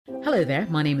Hello there,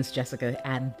 my name is Jessica,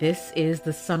 and this is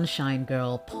the Sunshine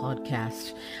Girl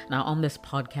podcast. Now, on this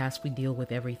podcast, we deal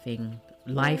with everything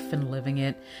life and living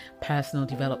it, personal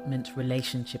development,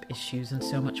 relationship issues, and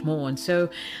so much more. And so,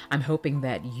 I'm hoping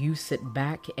that you sit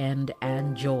back and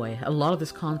enjoy. A lot of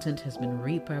this content has been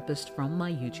repurposed from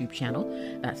my YouTube channel.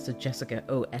 That's the Jessica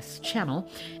OS channel,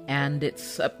 and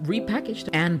it's repackaged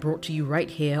and brought to you right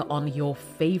here on your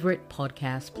favorite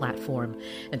podcast platform.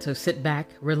 And so, sit back,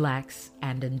 relax,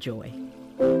 and enjoy.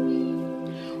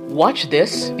 Watch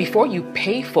this before you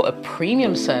pay for a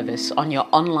premium service on your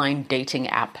online dating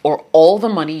app, or all the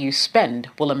money you spend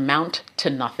will amount to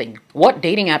nothing. What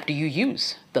dating app do you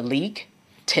use? The League?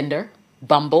 Tinder?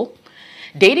 Bumble?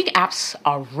 Dating apps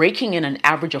are raking in an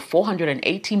average of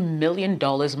 $480 million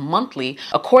monthly,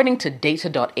 according to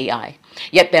Data.ai.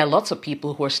 Yet there are lots of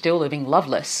people who are still living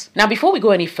loveless. Now, before we go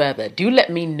any further, do let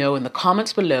me know in the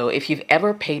comments below if you've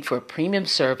ever paid for a premium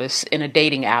service in a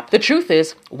dating app. The truth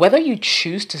is, whether you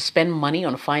choose to spend money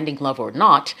on finding love or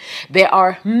not, there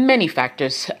are many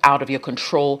factors out of your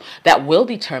control that will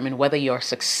determine whether you're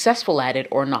successful at it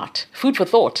or not. Food for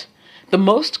thought. The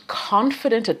most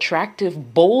confident,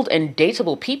 attractive, bold, and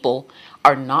dateable people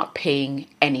are not paying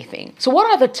anything. So what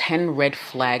are the 10 red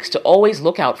flags to always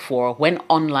look out for when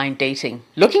online dating?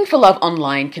 Looking for love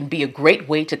online can be a great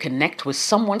way to connect with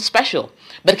someone special,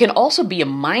 but it can also be a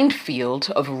minefield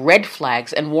of red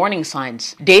flags and warning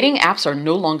signs. Dating apps are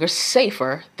no longer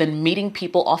safer than meeting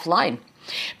people offline.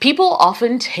 People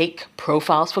often take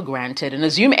profiles for granted and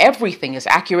assume everything is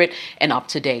accurate and up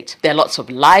to date. There are lots of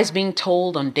lies being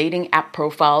told on dating app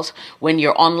profiles when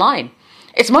you're online.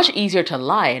 It's much easier to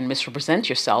lie and misrepresent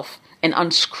yourself, and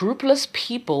unscrupulous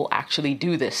people actually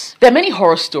do this. There are many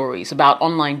horror stories about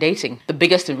online dating. The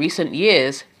biggest in recent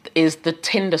years is the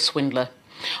Tinder swindler.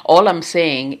 All I'm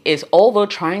saying is, although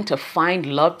trying to find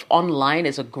love online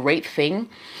is a great thing,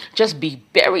 just be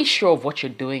very sure of what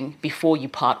you're doing before you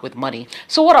part with money.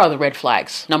 So what are the red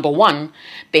flags? Number one,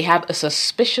 they have a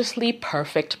suspiciously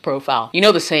perfect profile. You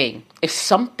know the saying, if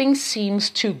something seems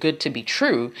too good to be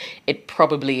true, it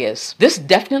probably is. This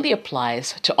definitely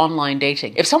applies to online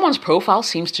dating. If someone's profile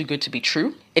seems too good to be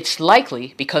true, it's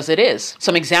likely because it is.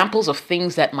 Some examples of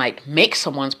things that might make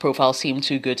someone's profile seem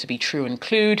too good to be true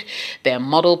include they're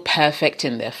model perfect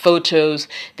in their photos,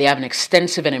 they have an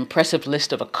extensive and impressive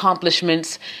list of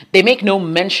accomplishments, they make no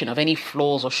mention of any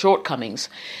flaws or shortcomings,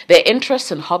 their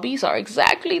interests and hobbies are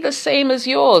exactly the same as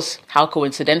yours. How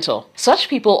coincidental. Such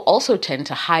people also tend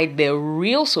to hide their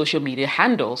real social media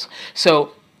handles,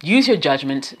 so use your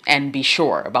judgment and be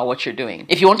sure about what you're doing.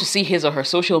 If you want to see his or her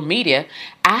social media,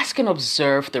 ask and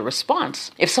observe the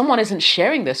response. If someone isn't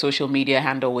sharing their social media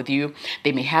handle with you,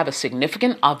 they may have a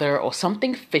significant other or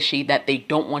something fishy that they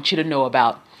don't want you to know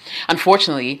about.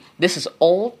 Unfortunately, this is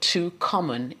all too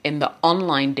common in the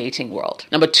online dating world.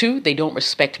 Number two, they don't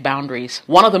respect boundaries.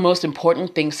 One of the most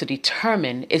important things to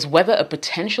determine is whether a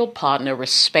potential partner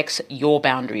respects your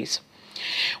boundaries.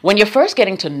 When you're first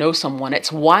getting to know someone,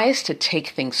 it's wise to take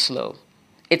things slow.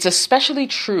 It's especially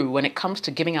true when it comes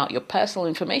to giving out your personal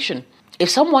information. If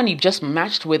someone you just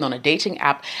matched with on a dating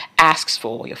app asks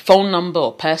for your phone number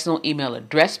or personal email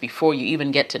address before you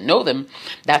even get to know them,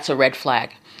 that's a red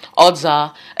flag. Odds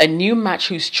are, a new match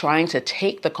who's trying to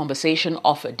take the conversation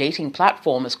off a dating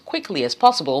platform as quickly as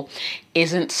possible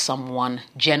isn't someone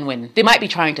genuine. They might be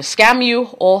trying to scam you,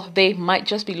 or they might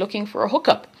just be looking for a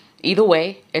hookup. Either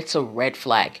way, it's a red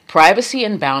flag. Privacy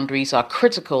and boundaries are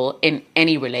critical in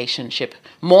any relationship,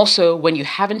 more so when you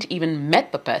haven't even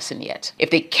met the person yet. If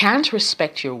they can't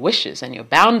respect your wishes and your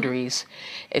boundaries,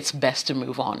 it's best to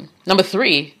move on. Number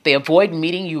three, they avoid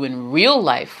meeting you in real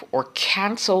life or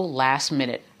cancel last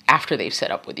minute after they've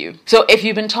set up with you. So if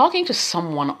you've been talking to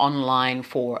someone online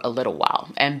for a little while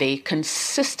and they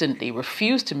consistently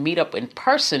refuse to meet up in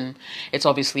person, it's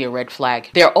obviously a red flag.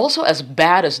 They're also as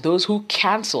bad as those who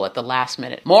cancel at the last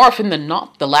minute. More often than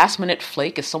not, the last minute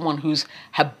flake is someone who's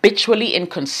habitually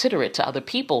inconsiderate to other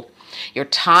people. Your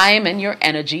time and your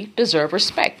energy deserve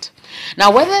respect.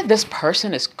 Now, whether this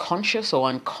person is conscious or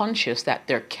unconscious that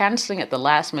they're canceling at the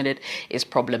last minute is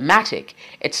problematic.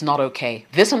 It's not okay.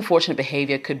 This unfortunate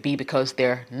behavior could be because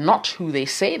they're not who they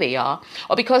say they are,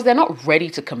 or because they're not ready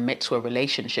to commit to a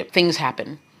relationship. Things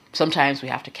happen. Sometimes we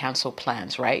have to cancel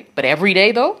plans, right? But every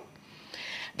day, though,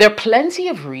 there are plenty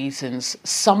of reasons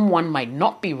someone might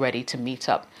not be ready to meet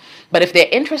up. But if they're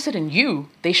interested in you,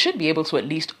 they should be able to at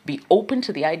least be open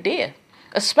to the idea,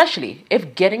 especially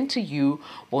if getting to you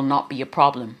will not be a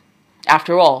problem.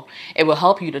 After all, it will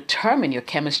help you determine your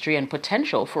chemistry and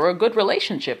potential for a good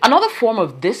relationship. Another form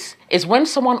of this is when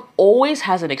someone always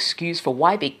has an excuse for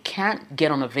why they can't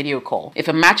get on a video call. If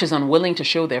a match is unwilling to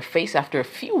show their face after a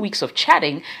few weeks of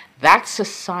chatting, that's a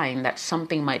sign that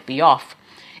something might be off.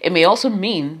 It may also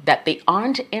mean that they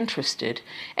aren't interested,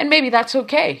 and maybe that's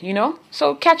okay,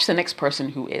 So catch the next person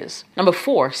who is. Number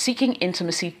 4, seeking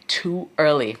intimacy too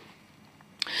early.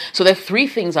 So there are 3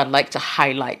 things I'd like to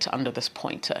highlight under this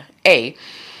pointer. A,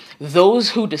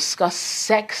 those who discuss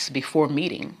sex before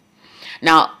meeting.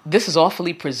 Now, this is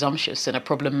awfully presumptuous and a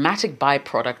problematic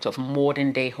byproduct of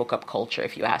modern day hookup culture,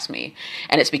 if you ask me,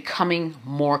 and it's becoming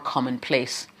more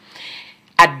commonplace.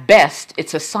 At best,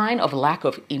 it's a sign of lack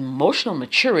of emotional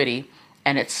maturity,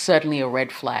 and it's certainly a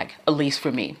red flag, at least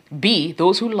for me. B,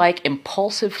 those who like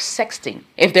impulsive sexting.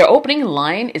 If their opening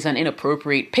line is an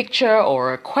inappropriate picture or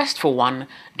a request for one,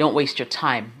 don't waste your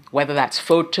time, whether that's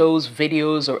photos,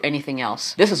 videos, or anything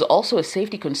else. This is also a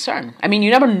safety concern.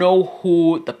 You never know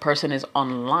who the person is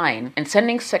online, and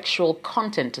sending sexual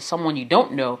content to someone you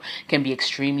don't know can be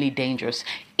extremely dangerous.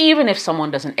 Even if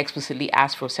someone doesn't explicitly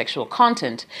ask for sexual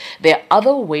content, there are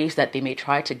other ways that they may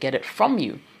try to get it from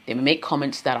you. They may make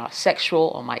comments that are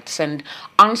sexual or might send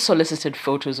unsolicited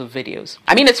photos or videos.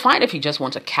 It's fine if you just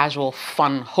want a casual,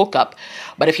 fun hookup,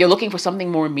 but if you're looking for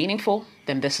something more meaningful,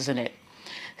 then this isn't it.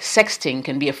 Sexting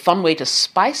can be a fun way to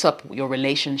spice up your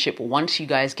relationship once you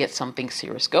guys get something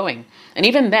serious going. And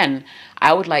even then,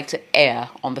 I would like to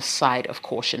err on the side of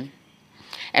caution.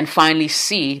 And finally,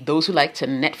 C, those who like to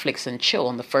Netflix and chill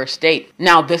on the first date.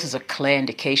 Now, this is a clear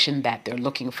indication that they're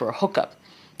looking for a hookup.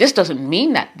 This doesn't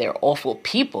mean that they're awful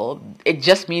people. It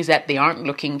just means that they aren't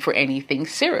looking for anything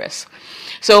serious.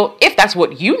 So if that's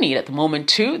what you need at the moment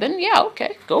too, then yeah,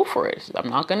 okay, go for it. I'm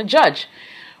not going to judge.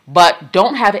 But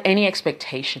don't have any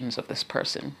expectations of this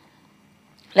person.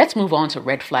 Let's move on to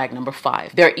red flag number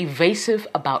 5. They're evasive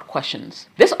about questions.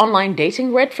 This online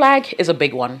dating red flag is a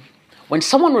big one. When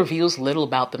someone reveals little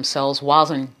about themselves while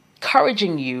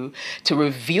encouraging you to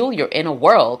reveal your inner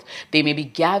world, they may be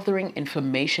gathering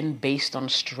information based on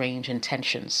strange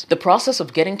intentions. The process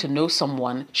of getting to know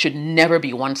someone should never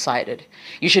be one-sided.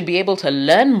 You should be able to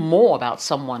learn more about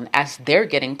someone as they're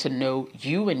getting to know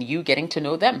you and you getting to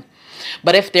know them.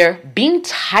 But if they're being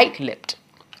tight-lipped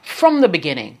from the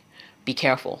beginning, be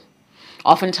careful.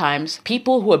 Oftentimes,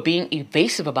 people who are being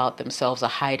evasive about themselves are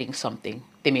hiding something.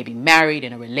 They may be married,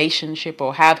 in a relationship,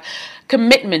 or have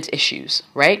commitment issues,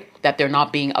 right? That they're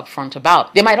not being upfront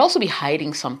about. They might also be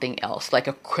hiding something else, like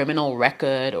a criminal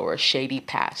record or a shady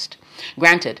past.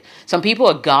 Granted, some people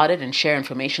are guarded and share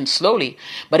information slowly,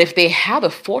 but if they have a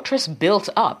fortress built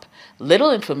up,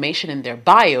 little information in their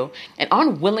bio, and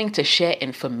aren't willing to share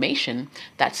information,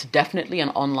 that's definitely an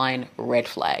online red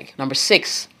flag. Number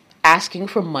 6, asking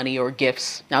for money or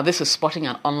gifts. Now, this is spotting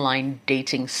an online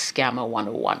dating scammer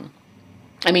 101.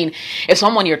 If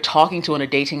someone you're talking to on a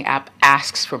dating app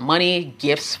asks for money,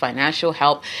 gifts, financial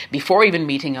help before even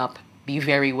meeting up, be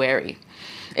very wary.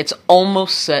 It's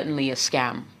almost certainly a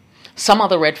scam. Some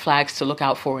other red flags to look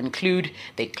out for include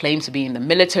they claim to be in the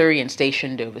military and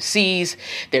stationed overseas,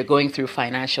 they're going through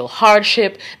financial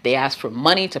hardship, they ask for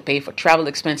money to pay for travel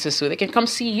expenses so they can come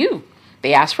see you.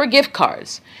 They ask for gift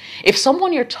cards. If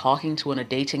someone you're talking to on a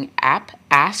dating app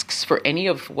asks for any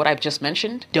of what I've just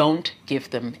mentioned, don't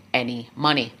give them any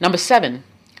money. Number 7,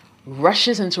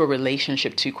 rushes into a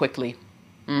relationship too quickly.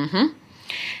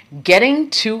 Getting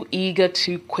too eager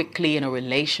too quickly in a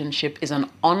relationship is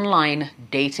an online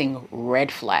dating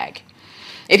red flag.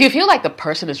 If you feel like the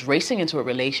person is racing into a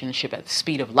relationship at the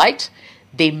speed of light,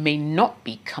 they may not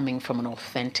be coming from an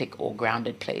authentic or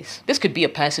grounded place. This could be a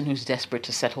person who's desperate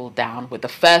to settle down with the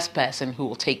first person who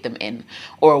will take them in,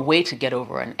 or a way to get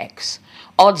over an ex.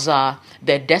 Odds are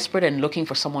they're desperate and looking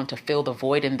for someone to fill the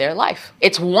void in their life.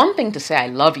 It's one thing to say I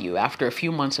love you after a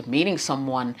few months of meeting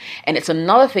someone, and it's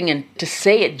another thing to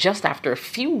say it just after a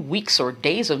few weeks or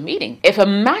days of meeting. If a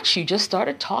match you just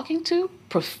started talking to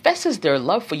professes their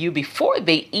love for you before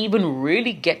they even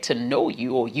really get to know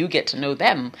you or you get to know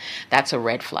them, that's a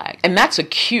red flag. And that's a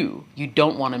cue you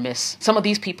don't want to miss. Some of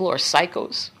these people are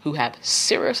psychos who have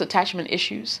serious attachment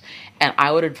issues, and I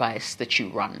would advise that you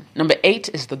run. Number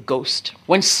 8 is the ghost.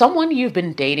 When someone you've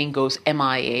been dating goes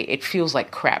MIA, it feels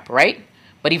like crap, right?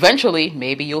 But eventually,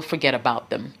 maybe you'll forget about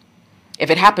them. If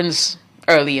it happens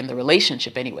early in the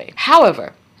relationship anyway.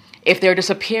 However, if they're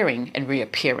disappearing and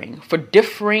reappearing for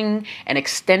differing and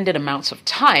extended amounts of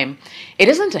time, it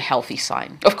isn't a healthy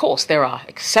sign. Of course, there are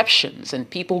exceptions, and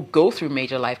people go through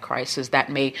major life crises that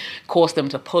may cause them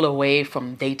to pull away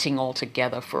from dating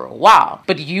altogether for a while.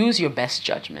 But use your best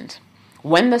judgment.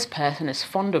 When this person is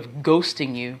fond of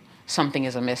ghosting you, something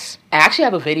is amiss. I actually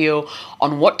have a video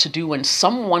on what to do when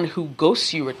someone who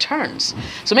ghosts you returns.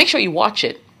 So make sure you watch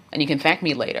it and you can thank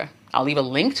me later. I'll leave a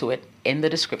link to it in the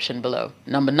description below.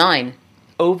 Number 9,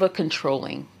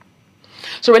 over-controlling.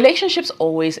 So relationships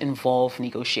always involve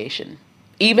negotiation,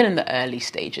 even in the early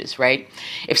stages, right?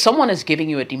 If someone is giving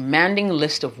you a demanding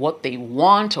list of what they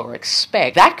want or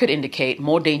expect, that could indicate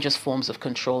more dangerous forms of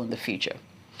control in the future.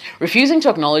 Refusing to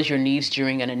acknowledge your needs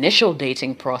during an initial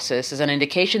dating process is an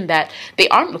indication that they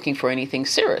aren't looking for anything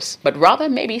serious, but rather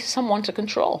maybe someone to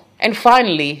control. And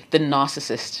finally, the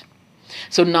narcissist.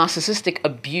 So narcissistic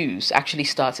abuse actually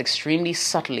starts extremely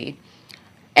subtly,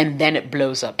 and then it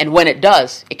blows up. And when it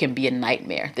does, it can be a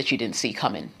nightmare that you didn't see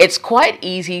coming. It's quite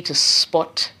easy to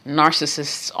spot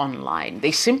narcissists online.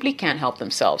 They simply can't help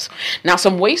themselves. Now,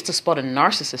 some ways to spot a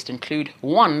narcissist include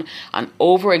 1, an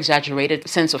over-exaggerated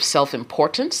sense of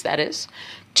self-importance, that is.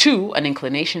 2, an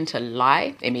inclination to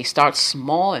lie. They may start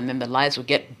small and then the lies will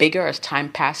get bigger as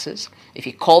time passes. If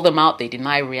you call them out, they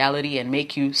deny reality and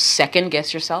make you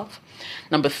second-guess yourself.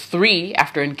 Number 3,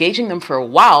 after engaging them for a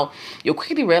while, you'll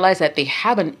quickly realize that they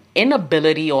have an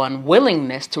inability or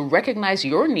unwillingness to recognize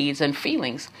your needs and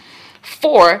feelings.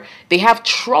 4, they have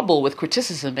trouble with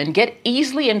criticism and get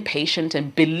easily impatient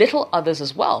and belittle others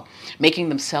as well, making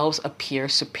themselves appear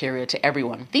superior to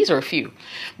everyone. These are a few.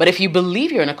 But if you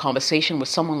believe you're in a conversation with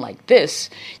someone like this,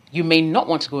 you may not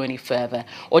want to go any further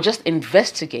or just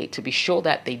investigate to be sure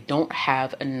that they don't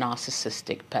have a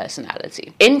narcissistic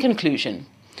personality. In conclusion,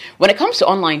 when it comes to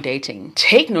online dating,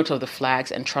 take note of the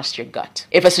flags and trust your gut.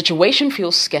 If a situation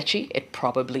feels sketchy, it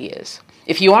probably is.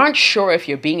 If you aren't sure if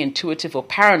you're being intuitive or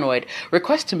paranoid,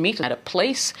 request to meet at a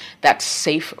place that's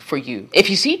safe for you. If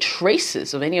you see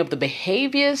traces of any of the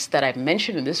behaviors that I've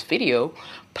mentioned in this video,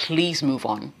 please move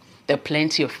on. There are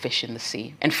plenty of fish in the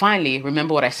sea. And finally,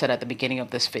 remember what I said at the beginning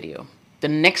of this video. The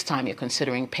next time you're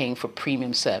considering paying for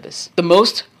premium service, the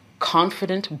most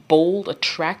confident, bold,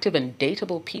 attractive, and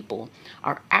dateable people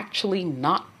are actually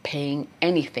not paying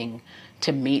anything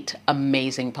to meet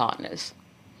amazing partners.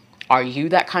 Are you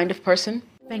that kind of person?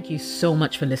 Thank you so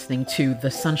much for listening to the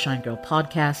Sunshine Girl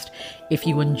podcast. If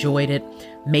you enjoyed it,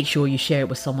 make sure you share it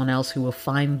with someone else who will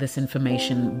find this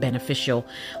information beneficial.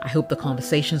 I hope the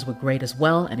conversations were great as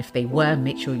well. And if they were,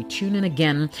 make sure you tune in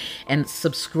again and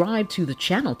subscribe to the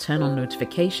channel. Turn on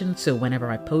notifications so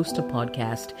whenever I post a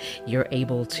podcast, you're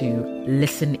able to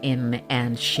listen in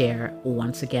and share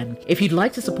once again. If you'd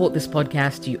like to support this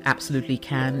podcast, you absolutely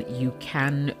can. You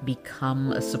can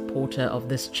become a supporter of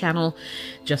this channel.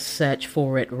 Just search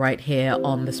for it right here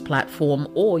on this platform,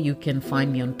 or you can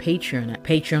find me on Patreon at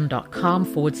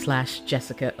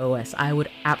patreon.com/Jessica OS. I would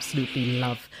absolutely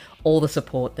love all the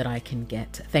support that I can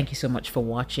get. Thank you so much for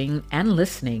watching and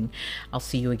listening. I'll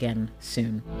see you again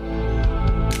soon.